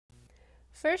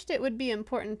First, it would be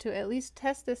important to at least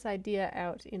test this idea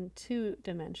out in 2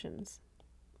 dimensions,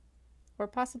 or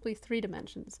possibly 3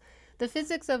 dimensions. The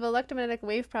physics of electromagnetic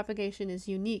wave propagation is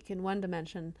unique in 1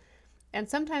 dimension, and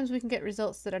sometimes we can get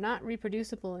results that are not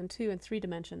reproducible in 2 and 3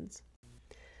 dimensions.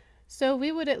 So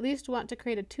we would at least want to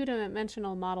create a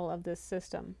 2-dimensional model of this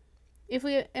system. If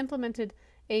we implemented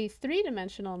a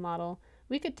 3-dimensional model,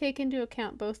 we could take into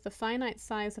account both the finite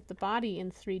size of the body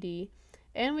in 3D,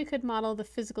 and we could model the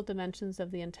physical dimensions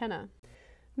of the antenna,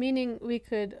 meaning we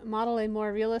could model a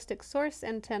more realistic source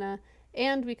antenna,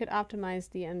 and we could optimize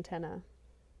the antenna.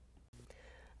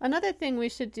 Another thing we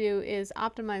should do is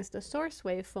optimize the source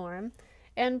waveform,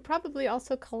 and probably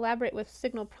also collaborate with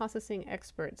signal processing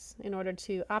experts in order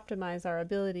to optimize our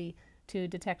ability to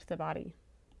detect the body.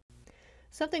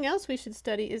 Something else we should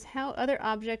study is how other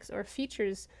objects or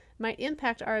features might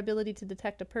impact our ability to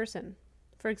detect a person.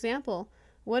 For example,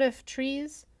 what if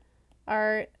trees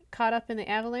are caught up in the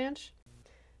avalanche,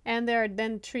 and there are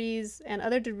then trees and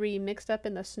other debris mixed up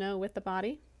in the snow with the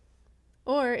body?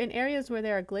 Or in areas where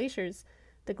there are glaciers,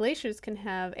 the glaciers can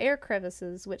have air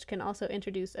crevices which can also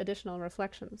introduce additional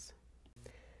reflections.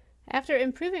 After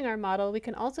improving our model, we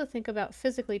can also think about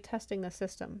physically testing the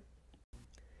system.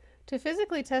 To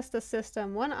physically test the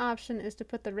system, one option is to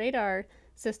put the radar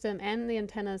system and the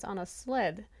antennas on a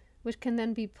sled, which can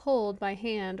then be pulled by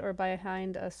hand or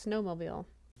behind a snowmobile.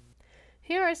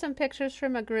 Here are some pictures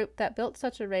from a group that built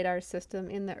such a radar system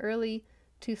in the early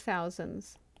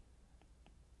 2000s.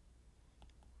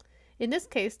 In this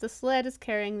case, the sled is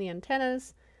carrying the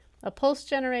antennas, a pulse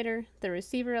generator, the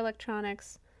receiver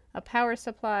electronics, a power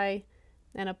supply,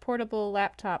 and a portable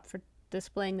laptop for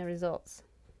displaying the results.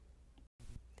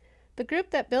 The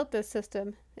group that built this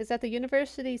system is at the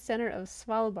University Center of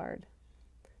Svalbard.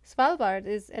 Svalbard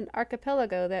is an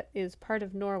archipelago that is part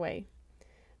of Norway.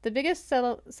 The biggest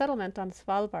settlement on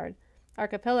Svalbard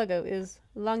archipelago is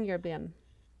Longyearbyen.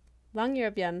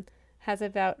 Longyearbyen has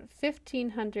about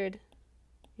 1,500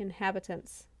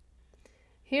 inhabitants.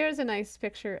 Here's a nice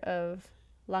picture of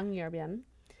Longyearbyen.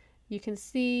 You can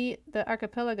see the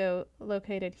archipelago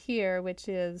located here, which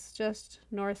is just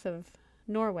north of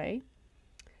Norway,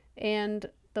 and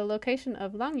the location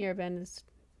of Longyearbyen is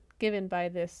given by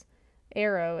this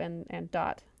arrow and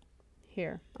dot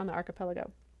here on the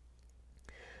archipelago.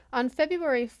 On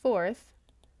February 4th,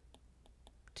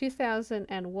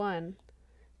 2001,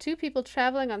 2 people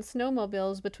traveling on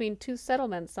snowmobiles between 2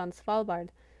 settlements on Svalbard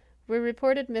were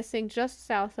reported missing just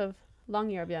south of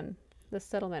Longyearbyen, the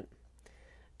settlement.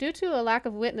 Due to a lack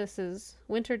of witnesses,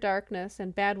 winter darkness,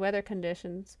 and bad weather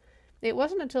conditions, it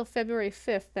wasn't until February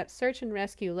 5th that search and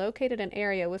rescue located an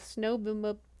area with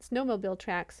snowmobile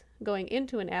tracks going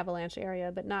into an avalanche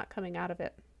area but not coming out of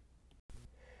it.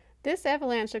 This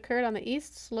avalanche occurred on the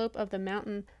east slope of the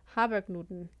mountain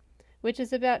Habergnuten, which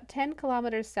is about 10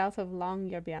 kilometers south of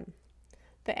Longyearbyen.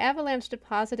 The avalanche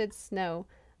deposited snow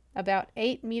about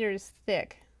 8 meters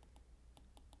thick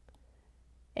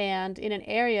and in an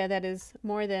area that is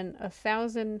more than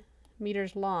 1,000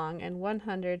 meters long and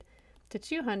 100 to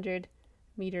 200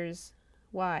 meters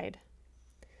wide.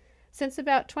 Since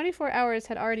about 24 hours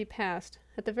had already passed,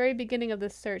 at the very beginning of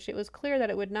this search, it was clear that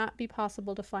it would not be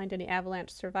possible to find any avalanche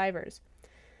survivors.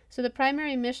 So the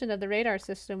primary mission of the radar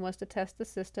system was to test the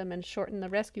system and shorten the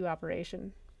rescue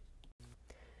operation.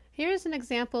 Here is an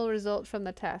example result from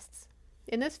the tests.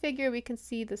 In this figure, we can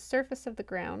see the surface of the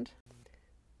ground,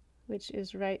 which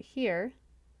is right here,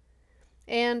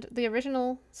 and the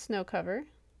original snow cover,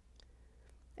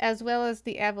 as well as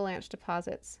the avalanche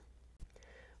deposits.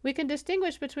 We can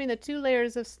distinguish between the 2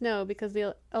 layers of snow because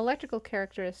the electrical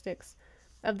characteristics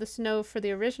of the snow for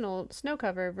the original snow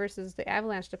cover versus the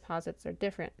avalanche deposits are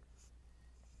different.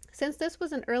 Since this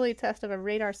was an early test of a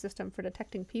radar system for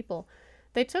detecting people,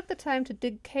 they took the time to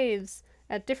dig caves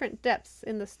at different depths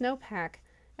in the snowpack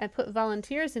and put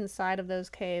volunteers inside of those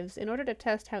caves in order to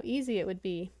test how easy it would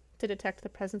be to detect the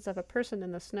presence of a person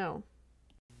in the snow.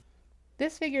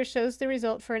 This figure shows the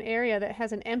result for an area that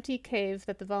has an empty cave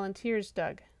that the volunteers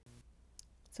dug.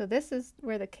 So this is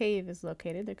where the cave is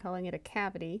located. They're calling it a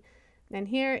cavity. And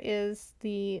here is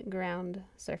the ground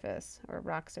surface, or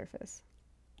rock surface.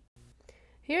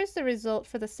 Here's the result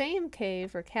for the same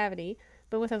cave or cavity,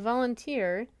 but with a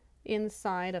volunteer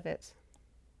inside of it.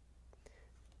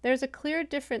 There's a clear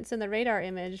difference in the radar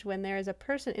image when there is a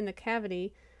person in the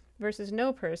cavity versus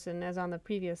no person, as on the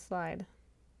previous slide.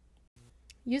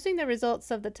 Using the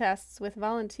results of the tests with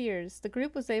volunteers, the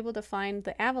group was able to find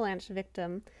the avalanche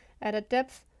victim at a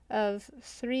depth of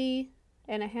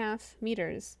 3.5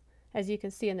 meters, as you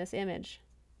can see in this image.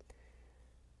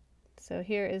 So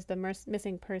here is the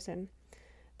missing person.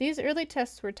 These early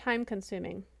tests were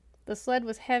time-consuming. The sled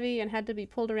was heavy and had to be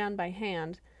pulled around by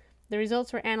hand. The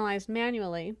results were analyzed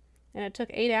manually, and it took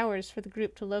 8 hours for the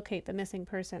group to locate the missing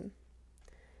person.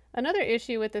 Another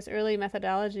issue with this early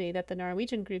methodology that the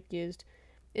Norwegian group used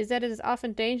is that it is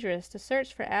often dangerous to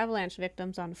search for avalanche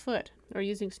victims on foot or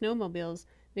using snowmobiles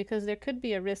because there could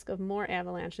be a risk of more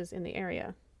avalanches in the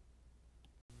area.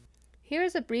 Here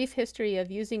is a brief history of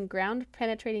using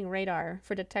ground-penetrating radar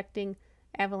for detecting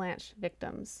avalanche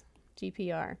victims,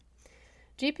 GPR.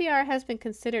 GPR has been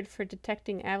considered for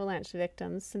detecting avalanche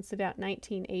victims since about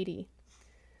 1980.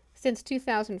 Since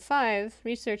 2005,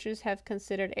 researchers have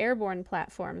considered airborne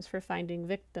platforms for finding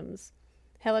victims.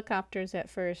 Helicopters at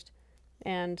first,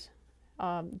 and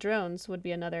drones would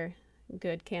be another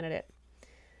good candidate.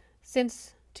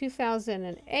 Since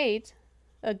 2008,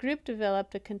 a group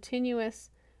developed a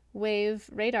continuous wave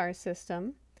radar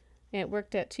system. It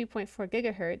worked at 2.4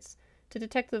 gigahertz to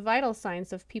detect the vital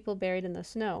signs of people buried in the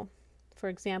snow. For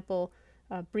example,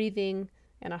 breathing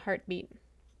and a heartbeat.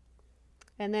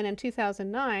 And then in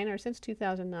 2009, or since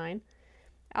 2009,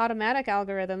 automatic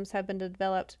algorithms have been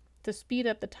developed to speed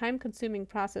up the time-consuming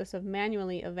process of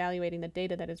manually evaluating the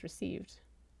data that is received.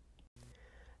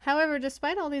 However,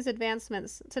 despite all these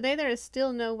advancements, today there is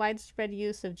still no widespread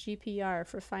use of GPR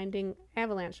for finding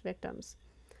avalanche victims.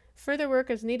 Further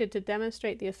work is needed to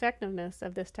demonstrate the effectiveness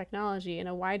of this technology in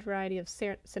a wide variety of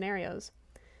scenarios.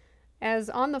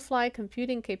 As on-the-fly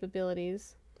computing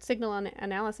capabilities, signal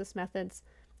analysis methods,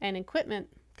 and equipment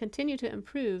continue to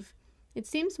improve, it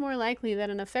seems more likely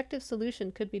that an effective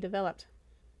solution could be developed.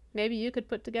 Maybe you could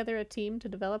put together a team to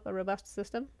develop a robust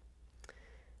system?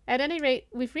 At any rate,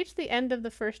 we've reached the end of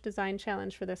the first design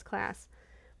challenge for this class.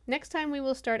 Next time we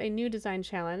will start a new design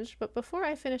challenge, but before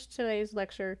I finish today's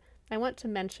lecture, I want to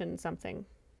mention something.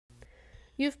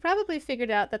 You've probably figured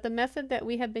out that the method that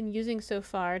we have been using so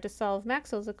far to solve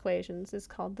Maxwell's equations is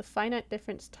called the finite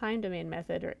difference time domain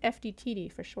method, or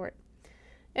FDTD for short.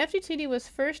 FDTD was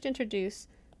first introduced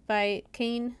by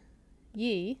Kane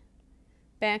Yi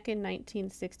back in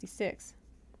 1966.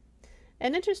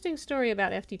 An interesting story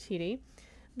about FDTD: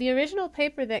 the original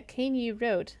paper that Kane Yi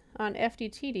wrote on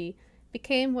FDTD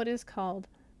became what is called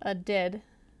a dead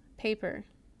paper,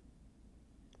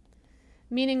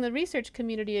 meaning the research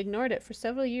community ignored it for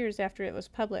several years after it was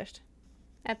published.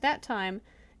 At that time,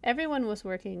 everyone was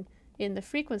working in the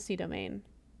frequency domain.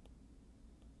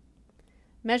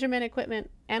 Measurement equipment,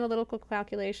 analytical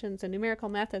calculations, and numerical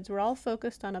methods were all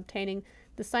focused on obtaining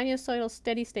the sinusoidal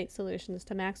steady-state solutions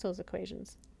to Maxwell's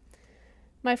equations.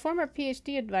 My former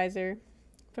PhD advisor,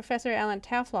 Professor Alan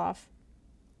Tafloff,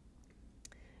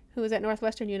 who was at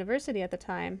Northwestern University at the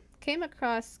time, came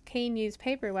across Kane Yi's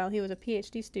paper while he was a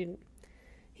PhD student.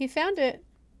 He found it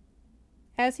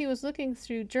as he was looking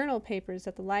through journal papers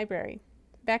at the library,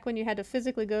 back when you had to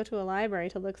physically go to a library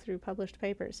to look through published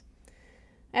papers.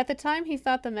 At the time, he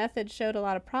thought the method showed a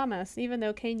lot of promise, even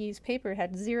though Kane Yi's paper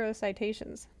had 0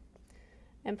 citations.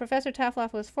 And Professor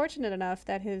Tafloff was fortunate enough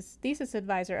that his thesis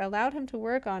advisor allowed him to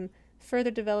work on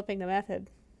further developing the method.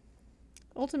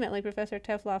 Ultimately, Professor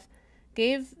Tafloff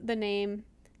gave the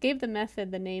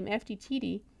method the name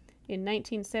FDTD in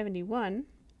 1971,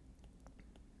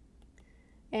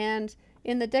 and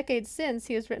in the decades since,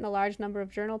 he has written a large number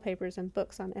of journal papers and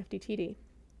books on FDTD.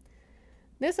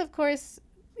 This, of course,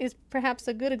 is perhaps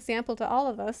a good example to all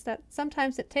of us that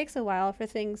sometimes it takes a while for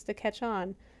things to catch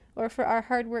on, or for our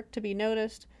hard work to be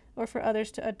noticed, or for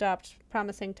others to adopt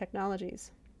promising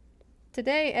technologies.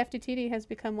 Today, FDTD has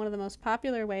become one of the most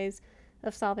popular ways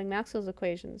of solving Maxwell's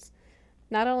equations,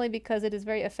 not only because it is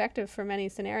very effective for many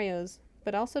scenarios,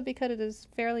 but also because it is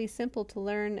fairly simple to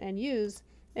learn and use,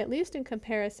 at least in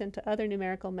comparison to other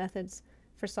numerical methods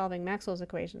for solving Maxwell's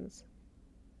equations.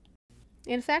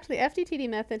 In fact, the FDTD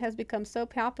method has become so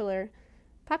popular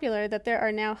that there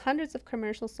are now hundreds of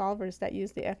commercial solvers that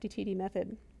use the FDTD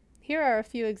method. Here are a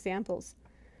few examples.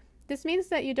 This means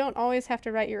that you don't always have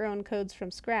to write your own codes from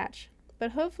scratch,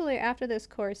 but hopefully after this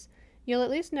course, you'll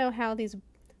at least know how these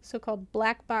so-called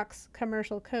black box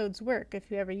commercial codes work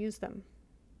if you ever use them.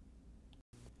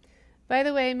 By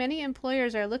the way, many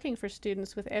employers are looking for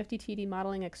students with FDTD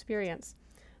modeling experience.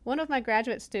 One of my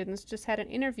graduate students just had an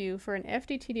interview for an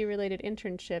FDTD-related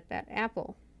internship at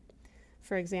Apple,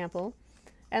 for example,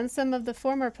 and some of the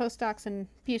former postdocs and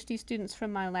PhD students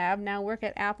from my lab now work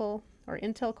at Apple or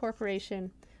Intel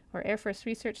Corporation or Air Force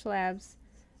Research Labs,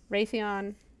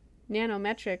 Raytheon,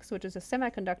 Nanometrics, which is a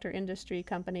semiconductor industry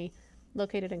company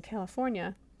located in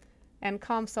California, and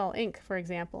ComSol Inc., for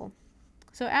example.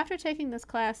 So after taking this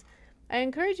class, I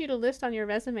encourage you to list on your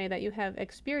resume that you have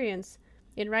experience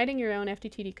in writing your own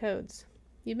FDTD codes.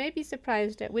 You may be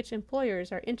surprised at which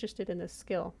employers are interested in this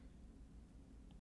skill.